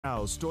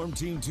Now, Storm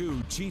Team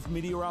 2 Chief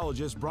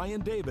Meteorologist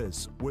Brian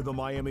Davis with the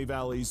Miami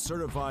Valley's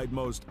certified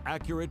most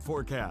accurate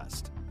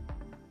forecast.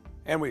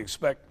 And we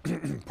expect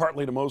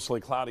partly to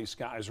mostly cloudy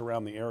skies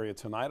around the area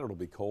tonight. It'll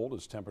be cold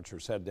as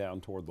temperatures head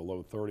down toward the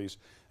low 30s.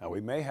 And we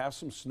may have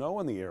some snow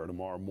in the air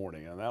tomorrow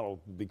morning, and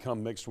that'll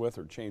become mixed with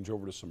or change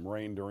over to some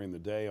rain during the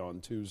day on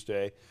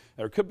Tuesday.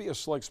 There could be a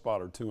slick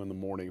spot or two in the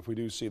morning. If we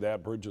do see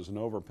that, bridges and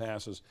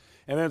overpasses.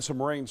 And then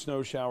some rain,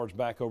 snow showers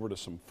back over to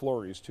some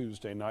flurries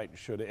Tuesday night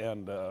should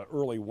end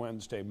early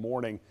Wednesday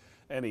morning.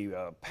 Any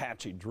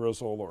patchy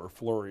drizzle or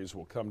flurries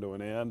will come to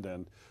an end,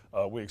 and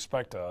we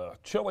expect a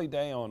chilly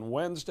day on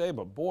Wednesday,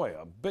 but boy,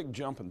 a big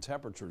jump in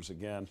temperatures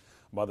again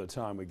by the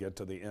time we get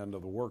to the end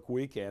of the work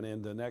week and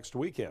into next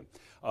weekend,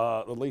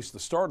 at least the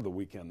start of the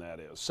weekend, that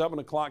is. 7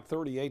 o'clock,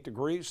 38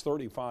 degrees,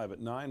 35 at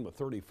 9 with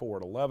 34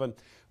 at 11.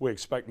 We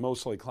expect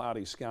mostly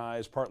cloudy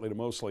skies, partly to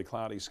mostly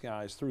cloudy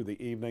skies through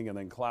the evening and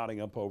then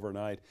clouding up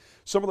overnight.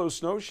 Some of those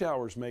snow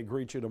showers may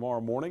greet you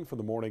tomorrow morning for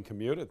the morning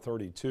commute at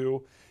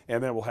 32,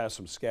 and then we'll have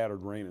some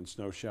scattered rain and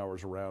snow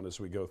showers around as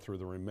we go through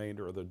the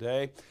remainder of the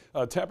day.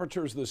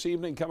 Temperatures this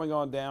evening coming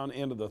on down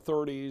into the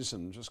 30s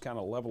and just kind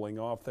of leveling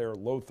off there,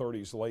 low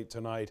 30s late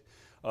tonight.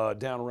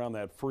 Down around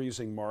that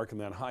freezing mark, and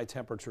then high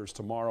temperatures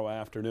tomorrow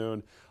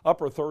afternoon,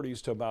 upper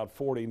 30s to about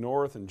 40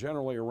 north and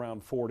generally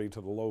around 40 to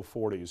the low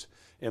 40s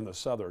in the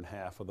southern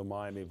half of the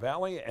Miami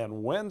Valley.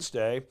 And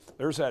Wednesday,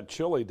 there's that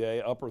chilly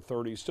day, upper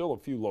 30s, still a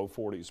few low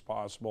 40s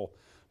possible.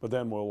 But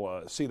then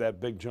we'll see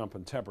that big jump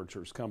in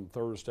temperatures come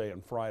Thursday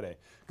and Friday.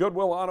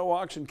 Goodwill Auto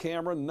Auction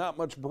Cameron, not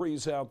much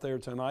breeze out there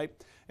tonight.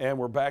 And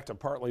we're back to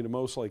partly to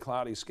mostly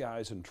cloudy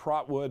skies in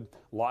Trotwood.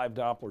 Live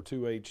Doppler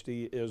 2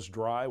 HD is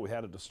dry. We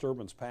had a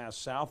disturbance pass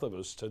south of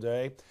us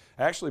today.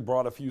 Actually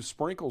brought a few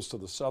sprinkles to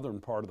the southern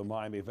part of the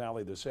Miami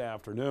Valley this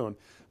afternoon.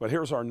 But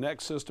here's our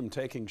next system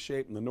taking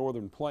shape in the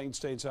northern plain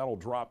states. That'll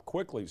drop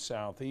quickly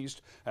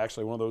southeast.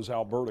 Actually one of those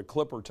Alberta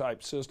Clipper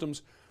type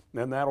systems.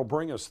 And that'll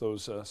bring us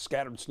those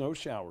scattered snow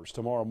showers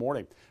tomorrow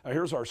morning. Now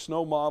here's our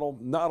snow model.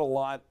 Not a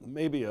lot,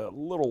 maybe a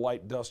little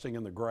light dusting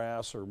in the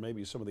grass or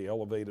maybe some of the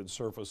elevated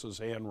surfaces,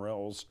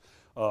 handrails,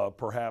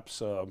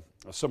 perhaps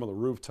some of the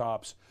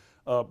rooftops.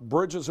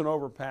 Bridges and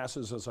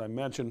overpasses, as I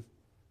mentioned,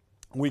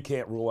 we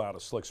can't rule out a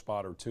slick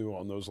spot or two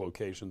on those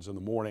locations in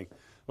the morning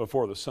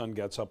before the sun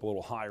gets up a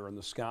little higher in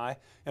the sky.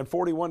 And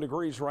 41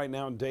 degrees right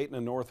now in Dayton,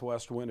 a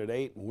northwest wind at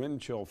 8, wind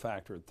chill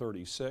factor at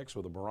 36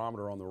 with a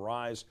barometer on the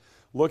rise.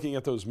 Looking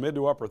at those mid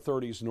to upper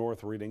 30s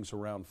north, readings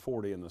around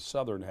 40 in the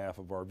southern half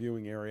of our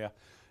viewing area.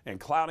 And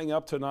clouding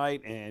up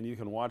tonight, and you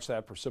can watch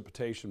that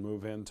precipitation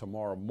move in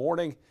tomorrow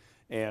morning.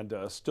 And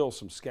still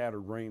some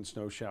scattered rain,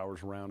 snow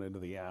showers around into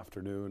the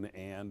afternoon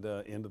and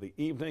into the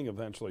evening,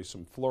 eventually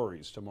some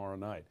flurries tomorrow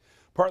night.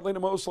 Partly to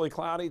mostly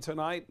cloudy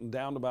tonight and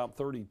down to about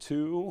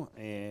 32.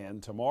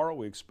 And tomorrow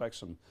we expect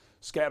some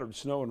scattered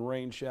snow and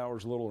rain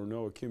showers, little or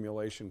no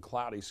accumulation,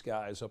 cloudy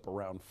skies up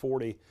around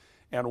 40.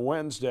 And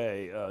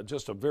Wednesday,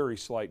 just a very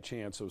slight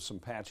chance of some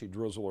patchy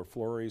drizzle or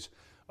flurries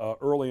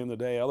early in the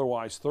day.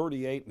 Otherwise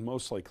 38 and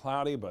mostly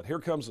cloudy, but here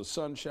comes the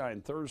sunshine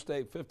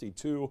Thursday,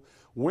 52.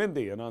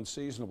 Windy and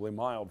unseasonably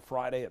mild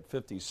Friday at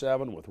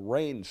 57 with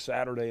rain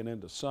Saturday and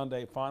into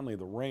Sunday. Finally,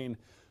 the rain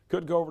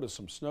could go over to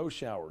some snow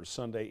showers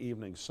Sunday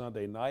evening,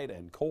 Sunday night,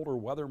 and colder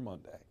weather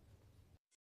Monday.